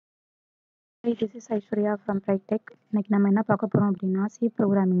Hi, this is Aishwarya from Bright Tech. இன்னைக்கு நம்ம என்ன பார்க்க போறோம் அப்படின்னா சி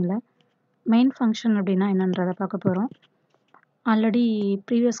ப்ரோக்ராமிங்கில் மெயின் ஃபங்க்ஷன் அப்படின்னா என்னன்றதை பார்க்க போகிறோம். ஆல்ரெடி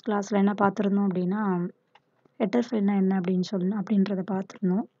ப்ரீவியஸ் கிளாஸில் என்ன பார்த்துருந்தோம் அப்படின்னா ஹெட்டர் ஃபைல்னா என்ன அப்படின்றத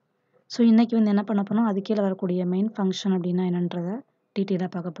பார்த்துருந்தோம். ஸோ இன்னைக்கு வந்து என்ன பண்ண போறோம், அது கீழே வரக்கூடிய மெயின் ஃபங்க்ஷன் அப்படின்னா என்னன்றதை டீட்டெயிலாக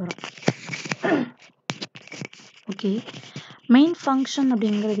பார்க்க போகிறோம். ஓகே, மெயின் ஃபங்க்ஷன்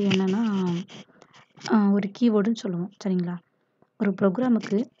அப்படிங்கிறது என்னன்னா ஒரு கீவேர்டுன்னு சொல்லுவோம். சரிங்களா, ஒரு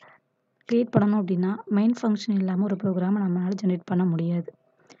ப்ரோக்ராமுக்கு கிரியேட் பண்ணணும் அப்படின்னா மெயின் ஃபங்க்ஷன் இல்லாமல் ஒரு ப்ரோக்ராமை நம்மளால் ஜென்ரேட் பண்ண முடியாது.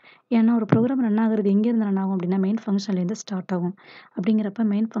 ஏன்னா ஒரு ப்ரோக்ராம் ரன் ஆகுறது எங்கேருந்து ரன் ஆகும் அப்படின்னா மெயின் ஃபங்க்ஷன்லேருந்து ஸ்டார்ட் ஆகும். அப்படிங்கிறப்ப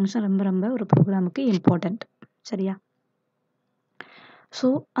மெயின் ஃபங்க்ஷன் ரொம்ப ரொம்ப ஒரு ப்ரோக்ராமுக்கு இம்பார்ட்டண்ட். சரியா? ஸோ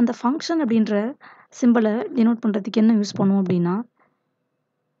அந்த ஃபங்க்ஷன் அப்படின்ற சிம்பிளை டினோட் பண்ணுறதுக்கு என்ன யூஸ் பண்ணுவோம் அப்படின்னா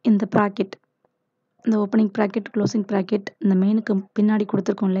இந்த ப்ராக்கெட், இந்த ஓப்பனிங் ப்ராக்கெட், க்ளோசிங் ப்ராக்கெட், இந்த மெயினுக்கு பின்னாடி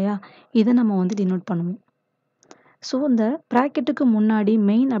கொடுத்துருக்கோம் இல்லையா, இதை நம்ம வந்து டினோட் பண்ணுவோம். ஸோ இந்த ப்ராக்கெட்டுக்கு முன்னாடி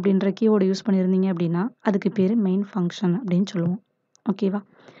மெயின் அப்படின்ற கீவேர்டை யூஸ் பண்ணியிருந்தீங்க அப்படின்னா அதுக்கு பேர் மெயின் ஃபங்க்ஷன் அப்படின்னு சொல்லுவோம். ஓகேவா?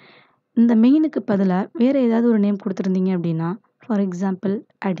 இந்த மெயினுக்கு பதிலாக வேறு ஏதாவது ஒரு நேம் கொடுத்துருந்தீங்க அப்படின்னா, ஃபார் எக்ஸாம்பிள்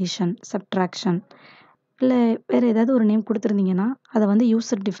அடிஷன், சப்ட்ராக்ஷன், இல்லை வேறு ஏதாவது ஒரு நேம் கொடுத்துருந்தீங்கன்னா அதை வந்து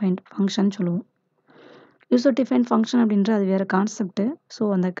யூசர் டிஃபைன்ட் ஃபங்க்ஷன் சொல்லுவோம். யூசர் டிஃபைன்ட் ஃபங்க்ஷன் அப்படின்ற அது வேறு கான்செப்ட்டு.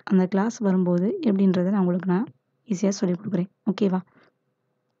 ஸோ அந்த கிளாஸ் வரும்போது எப்படின்றத நான் ஈஸியாக சொல்லிக் கொடுக்குறேன். ஓகேவா?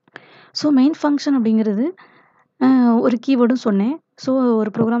 ஸோ மெயின் ஃபங்க்ஷன் அப்படிங்கிறது ஒரு கீவேர்டும் சொன்னேன். ஸோ ஒரு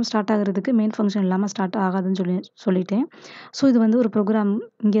ப்ரோக்ராம் ஸ்டார்ட் ஆகிறதுக்கு மெயின் ஃபங்க்ஷன் இல்லாமல் ஸ்டார்ட் ஆகாதுன்னு சொல்லிட்டேன். ஸோ இது வந்து ஒரு ப்ரோக்ராம்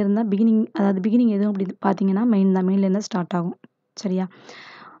இங்கே இருந்தால் பிகினிங் எதுவும் அப்படி பார்த்தீங்கன்னா மெயின்லேருந்து ஸ்டார்ட் ஆகும். சரியா?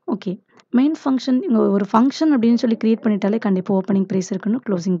 ஓகே, மெயின் ஃபங்க்ஷன் இங்கே ஒரு ஃபங்க்ஷன் அப்படின்னு சொல்லி கிரியேட் பண்ணிட்டாலே கண்டிப்பாக ஓப்பனிங் ப்ரைஸ் இருக்கணும்,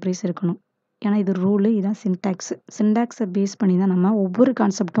 க்ளோசிங் ப்ரைஸ் இருக்கணும். ஏன்னா இது ரூலு, இதுதான் சின்டாக்ஸை பேஸ் பண்ணி தான் நம்ம ஒவ்வொரு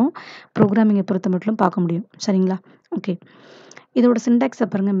கான்செப்டும் ப்ரோக்ராமிங்கை பொறுத்த மட்டும் பார்க்க முடியும். சரிங்களா? ஓகே, இதோட சின்டாக்ஸை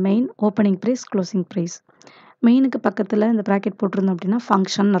பாருங்கள். Main, opening price, closing price. மெயினுக்கு பக்கத்தில் இந்த ப்ராக்கெட் போட்டிருந்தோம் அப்படின்னா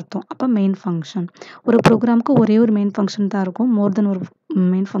ஃபங்க்ஷன் அர்த்தம். அப்போ மெயின் ஃபங்க்ஷன். ஒரு ப்ரோக்ராமுக்கு ஒரே ஒரு மெயின் ஃபங்க்ஷன் தான் இருக்கும், மோர் தென் ஒரு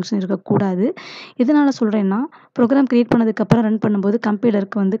மெயின் ஃபங்க்ஷன் இருக்கக்கூடாது. இதனால் சொல்கிறேன்னா ப்ரோக்ராம் கிரியேட் பண்ணதுக்கப்புறம் ரன் பண்ணும்போது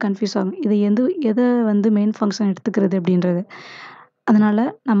கம்பைலருக்கு வந்து கன்ஃபியூஸ் ஆகும், எதை வந்து மெயின் ஃபங்க்ஷன் எடுத்துக்கிறது அப்படின்றது. அதனால்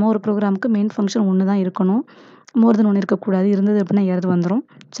நம்ம ஒரு ப்ரோக்ராமுக்கு மெயின் ஃபங்க்ஷன் ஒன்று தான் இருக்கணும், மோர் தென் ஒன்று இருக்கக்கூடாது. இருந்தது அப்படின்னா எரர் வந்துடும்.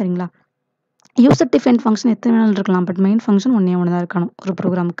 சரிங்களா? யூசர் டிஃபைன்ட் ஃபங்க்ஷன் எத்தனை வேணாலும் இருக்கலாம், பட் மெயின் ஃபங்க்ஷன் ஒன்று தான் இருக்கணும் ஒரு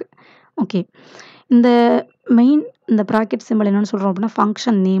ப்ரோக்ராமுக்கு. ஓகே, இந்த மெயின், இந்த ப்ராக்கெட் சிம்பிள் என்னென்னு சொல்கிறோம் அப்படின்னா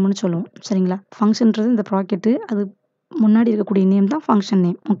ஃபங்க்ஷன் நேம்னு சொல்லுவோம். சரிங்களா? ஃபங்க்ஷன்றது இந்த ப்ராக்கெட்டு, அது முன்னாடி இருக்கக்கூடிய நேம் தான் function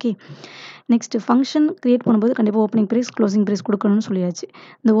name. Okay, next function create பண்ணும்போது கண்டிப்பாக ஓப்பனிங் ப்ரைஸ், க்ளோசிங் ப்ரைஸ் கொடுக்கணும்னு சொல்லியாச்சு.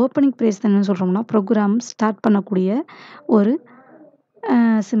 இந்த ஓப்பனிங் ப்ரைஸ் என்னென்னு சொல்கிறோம்னா ப்ரோக்ராம் ஸ்டார்ட் பண்ணக்கூடிய ஒரு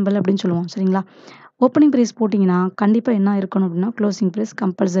சிம்பிள் அப்படின்னு சொல்லுவோம். சரிங்களா? ஓப்பனிங் ப்ரைஸ் போட்டிங்கன்னா கண்டிப்பாக என்ன இருக்கணும் அப்படின்னா க்ளோசிங் ப்ரைஸ்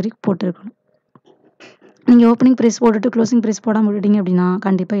கம்பல்சரி போட்டிருக்கணும். நீங்கள் ஓப்பனிங் ப்ரைஸ் போட்டுட்டு க்ளோசிங் ப்ரைஸ் போடாமல் விட்டுட்டீங்க அப்படின்னா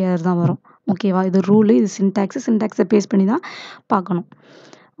கண்டிப்பாக எரர் தான் வரும். ஓகேவா? இது ரூலு, இது சின்டாக்ஸை பேஸ் பண்ணி தான் பார்க்கணும்.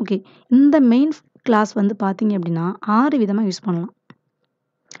 ஓகே, இந்த மெயின் கிளாஸ் வந்து பார்த்தீங்க அப்படின்னா 6 விதமாக யூஸ் பண்ணலாம்.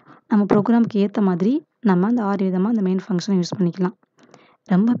 நம்ம ப்ரோக்ராமுக்கு ஏற்ற மாதிரி நம்ம அந்த 6 விதமாக அந்த மெயின் ஃபங்க்ஷனை யூஸ் பண்ணிக்கலாம்.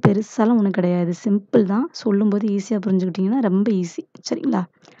 ரொம்ப பெருசாலாம் ஒன்றும் கிடையாது, சிம்பிள் தான். சொல்லும்போது ஈஸியாக புரிஞ்சுக்கிட்டிங்கன்னா ரொம்ப ஈஸி. சரிங்களா?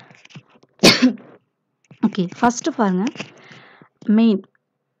 ஓகே, ஃபஸ்ட்டு பாருங்கள்.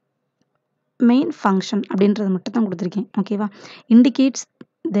 மெயின் ஃபங்க்ஷன் அப்படின்றத மட்டும் தான் கொடுத்துருக்கேன். ஓகேவா? Indicates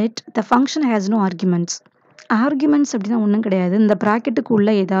that the function has no arguments. Arguments அப்படின்னா ஒன்றும் கிடையாது. இந்த ப்ராக்கெட்டுக்கு உள்ள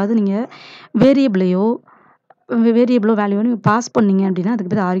ஏதாவது நீங்கள் வேரியபிளோ வேல்யூவோ நீங்கள் பாஸ் பண்ணீங்க அப்படின்னா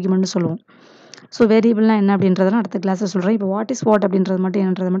அதுக்கு பேர் ஆர்குமெண்ட்னு சொல்லுவோம். ஸோ வேரியபிள்னா என்ன அப்படின்றதெல்லாம் அடுத்த கிளாஸில் சொல்கிறேன். இப்போ வாட் அப்படின்றது மட்டும்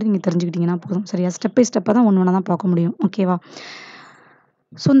என்னன்றதை மட்டும் நீங்கள் தெரிஞ்சுக்கிட்டிங்கன்னா போதும். சரியா? ஸ்டெப் பை ஸ்டெப்பாக தான் ஒன்று தான் பார்க்க முடியும். ஓகேவா?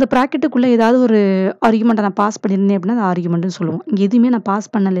 ஸோ இந்த ப்ராக்கெட்டுக்குள்ளே ஏதாவது ஒரு ஆர்குமெண்ட்டை நான் பாஸ் பண்ணியிருந்தேன் அப்படின்னா அது ஆர்குமெண்ட்னு சொல்லுவோம். இங்கே எதுவுமே நான் பாஸ்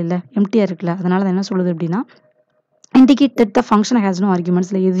பண்ணலை, எம்டியாக இருக்குல்ல, அதனால் அது என்ன சொல்லுது அப்படின்னா indicate that the function has no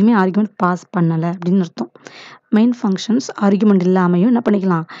ஆர்குமெண்ட்ஸில் எதுவுமே ஆர்குமெண்ட் பாஸ் பண்ணலை அப்படின்னு அர்த்தம். மெயின் ஃபங்க்ஷன்ஸ் ஆர்குமெண்ட் இல்லாமையும் என்ன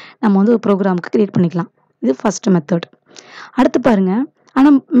பண்ணிக்கலாம், நம்ம வந்து ஒரு ப்ரோக்ராமுக்கு கிரியேட் பண்ணிக்கலாம். இது ஃபஸ்ட்டு மெத்தட். அடுத்து பாருங்கள்.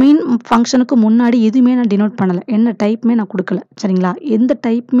 ஆனால் மெயின் ஃபங்க்ஷனுக்கு முன்னாடி எதுவுமே நான் டினோட் பண்ணலை, என்ன டைப்புமே நான் கொடுக்கல. சரிங்களா? எந்த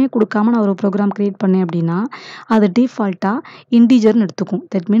டைப்புமே கொடுக்காம நான் ஒரு ப்ரோக்ராம் கிரியேட் பண்ணேன் அப்படின்னா அது டிஃபால்ட்டாக இன்டிஜர்னு எடுத்துக்கும்.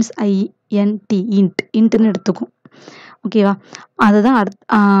 தட் மீன்ஸ் இன்ட்னு எடுத்துக்கும். ஓகேவா? அதுதான்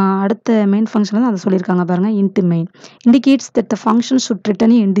அடுத்த மெயின் ஃபங்க்ஷனில் தான் அதை சொல்லியிருக்காங்க பாருங்கள். Int main indicates that the function should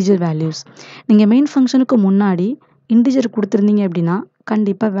return integer values. நீங்கள் மெயின் ஃபங்க்ஷனுக்கு முன்னாடி இன்டிஜர் கொடுத்துருந்தீங்க அப்படின்னா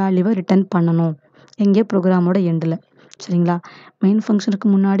கண்டிப்பாக வேல்யூவை ரிட்டர்ன் பண்ணணும் எங்கே, ப்ரோக்ராமோட எண்டில். சரிங்களா? மெயின் ஃபங்க்ஷனுக்கு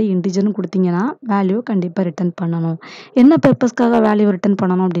முன்னாடி இன்டிஜர்னு கொடுத்தீங்கன்னா வேல்யூவை கண்டிப்பாக ரிட்டர்ன் பண்ணணும். என்ன பர்பஸ்க்காக வேல்யூவை ரிட்டர்ன்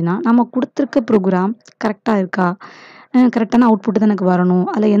பண்ணணும் அப்படின்னா நம்ம கொடுத்துருக்க ப்ரோக்ராம் கரெக்டாக இருக்கா, கரெக்டான அவுட்புட்டு தான் எனக்கு வரணும்,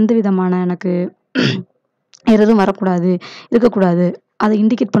 அதில் எந்த விதமான எனக்கு எதுவும் இருக்கக்கூடாது. அதை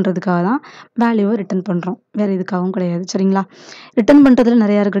இண்டிகேட் பண்ணுறதுக்காக தான் வேல்யூவை ரிட்டர்ன் பண்ணுறோம், வேறு எதுக்காகவும் கிடையாது. சரிங்களா? ரிட்டர்ன் பண்ணுறதுல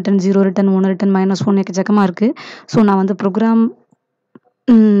நிறையா இருக்குது. ரிட்டர்ன் 0, ரிட்டர்ன் 1, ரிட்டர்ன் -1, எக்கச்சக்கமாக இருக்குது. ஸோ நான் வந்து ப்ரோக்ராம்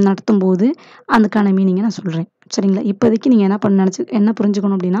நடத்தும்போது அதுக்கான மீனிங்கை நான் சொல்கிறேன். சரிங்களா? இப்போதைக்கு நீங்கள் என்ன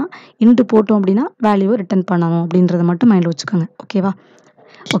புரிஞ்சுக்கணும் அப்படின்னா, இன்ட்டு போட்டோம் அப்படின்னா வேல்யூவை ரிட்டர்ன் பண்ணணும் அப்படின்றத மட்டும் மைண்டில் வச்சுக்கோங்க. ஓகேவா?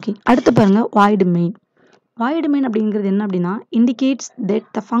 ஓகே. அடுத்து பாருங்க வாய்டு மெயின். வாய்டு மெயின் அப்படிங்கிறது என்ன அப்படின்னா, indicates that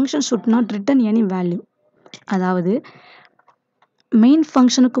the function should not return any value. அதாவது மெயின்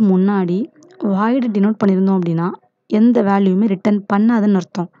ஃபங்க்ஷனுக்கு முன்னாடி வாய்டு டினோட் பண்ணியிருந்தோம் அப்படின்னா எந்த வேல்யூமே ரிட்டர்ன் பண்ணாதுன்னு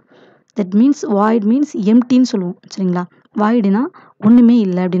அர்த்தம். தட் மீன்ஸ் வாய்ட் மீன்ஸ் எம்டின்னு சொல்லுவோம். சரிங்களா? வாய்டுனா ஒன்றுமே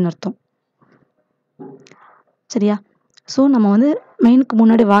இல்லை அப்படின்னு அர்த்தம். சரியா? ஸோ நம்ம வந்து மெயினுக்கு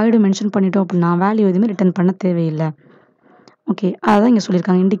முன்னாடி வாய்டு மென்ஷன் பண்ணிட்டோம் அப்படின்னா வேல்யூ எதுவுமே ரிட்டர்ன் பண்ண தேவையில்லை. ஓகே. அதான் இங்கே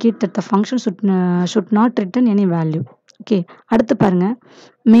சொல்லியிருக்காங்க. Indicate that the function should not return any value. Okay. அடுத்து பாருங்க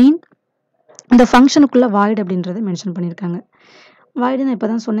மெயின் இந்த ஃபங்க்ஷனுக்குள்ள வாய்டு அப்படின்றத மென்ஷன் பண்ணியிருக்காங்க. வாய்டு நான் இப்போ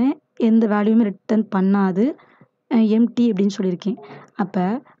தான் சொன்னேன் எந்த வேல்யூமே ரிட்டர்ன் பண்ணாது எம்டி அப்படின்னு சொல்லியிருக்கேன். அப்போ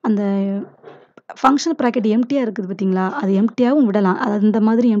அந்த ஃபங்க்ஷன் ப்ராக்கெட் எம்டியாக இருக்குது பார்த்தீங்களா, அது எம்டியாகவும் விடலாம். அது இந்த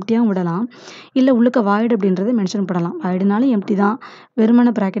மாதிரி எம்டியாகவும் விடலாம். இல்லை உள்ளுக்க வாய்டு அப்படின்றத மென்ஷன் பண்ணலாம். வாய்டுனாலும் எம்டி தான்,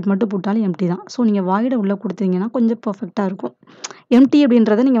 வெறுமன ப்ராக்கெட் மட்டும் போட்டாலும் எம்டி தான். ஸோ நீங்கள் வாய்டை உள்ளே கொடுத்தீங்கன்னா கொஞ்சம் பர்ஃபெக்டாக இருக்கும். எம்டி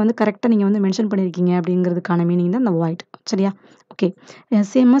அப்படின்றத நீங்கள் வந்து கரெக்டாக நீங்கள் வந்து மென்ஷன் பண்ணியிருக்கீங்க அப்படிங்கிறதுக்கான மீனிங் தான் இந்த வாய்ட். சரியா? ஓகே.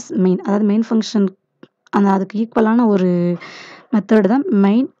 Same as main. அதாவது மெயின் ஃபங்க்ஷன் அதுக்கு ஈக்குவலான ஒரு மெத்தடு தான்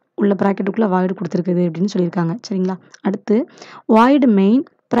மெயின் உள்ள ப்ராக்கெட்டுக்குள்ளே வாய்டு கொடுத்துருக்குது அப்படின்னு சொல்லியிருக்காங்க. சரிங்களா? அடுத்து வாய்டு மெயின்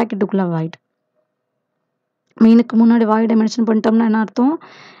ப்ராக்கெட்டுக்குள்ளே வாய்டு. மெயினுக்கு முன்னாடி வாய்டை மென்ஷன் பண்ணிட்டோம்னா என்ன அர்த்தம்,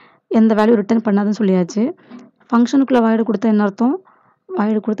 எந்த வேல்யூ ரிட்டர்ன் பண்ணாதுன்னு சொல்லியாச்சு. ஃபங்க்ஷனுக்குள்ளே வாய்டு கொடுத்தா என்ன அர்த்தம்,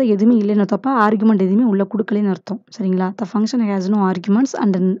 வாய்டு கொடுத்தா எதுவுமே இல்லைன்னு அர்த்தம். அப்போ ஆர்குமெண்ட் எதுவுமே உள்ளே கொடுக்கலன்னு அர்த்தம். சரிங்களா? The function has no arguments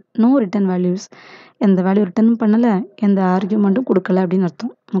and no return values. எந்த வேல்யூ ரிட்டர்ன் பண்ணலை, எந்த ஆர்குமெண்ட்டும் கொடுக்கல அப்படின்னு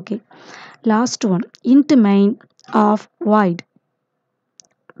அர்த்தம். Okay. Last one int main of void.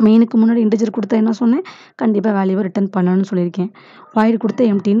 மெயினுக்கு முன்னாடி இன்டிஜர் கொடுத்தா என்ன சொன்னேன், கண்டிப்பாக வேல்யூவை ரிட்டர்ன் பண்ணணும்னு சொல்லியிருக்கேன். வாய்டு கொடுத்தா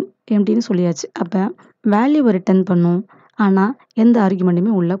எம்டின்னு சொல்லியாச்சு. அப்போ வேல்யூவை ரிட்டர்ன் பண்ணும், ஆனால் எந்த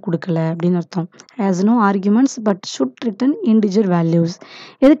ஆர்குமெண்ட்டுமே உள்ளே கொடுக்கல அப்படின்னு அர்த்தம். Has no arguments but should return integer values.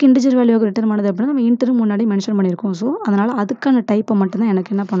 எதுக்கு இன்டிஜர் வேல்யூவுக்கு ரிட்டர்ன் பண்ணுது அப்படின்னா நம்ம இன்டர் முன்னாடி மென்ஷன் பண்ணியிருக்கோம். ஸோ அதனால் அதுக்கான டைப்பை மட்டும்தான்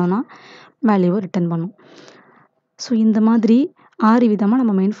எனக்கு என்ன பண்ணணும்னா வேல்யூவை ரிட்டர்ன் பண்ணும். ஸோ இந்த மாதிரி 6 விதமாக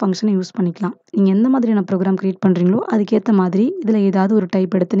நம்ம மெயின் ஃபங்க்ஷனை யூஸ் பண்ணிக்கலாம். நீங்கள் எந்த மாதிரியான ப்ரோக்ராம் க்ரியேட் பண்ணுறீங்களோ அதுக்கேற்ற மாதிரி இதில் ஏதாவது ஒரு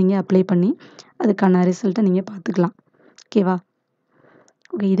டைப் எடுத்து நீங்கள் அப்ளை பண்ணி அதுக்கான ரிசல்ட்டை நீங்கள் பார்த்துக்கலாம். ஓகேவா?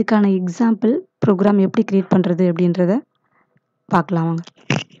 ஓகே. இதுக்கான எக்ஸாம்பிள் ப்ரோக்ராம் எப்படி க்ரியேட் பண்ணுறது அப்படின்றத பார்க்கலாம் வாங்க.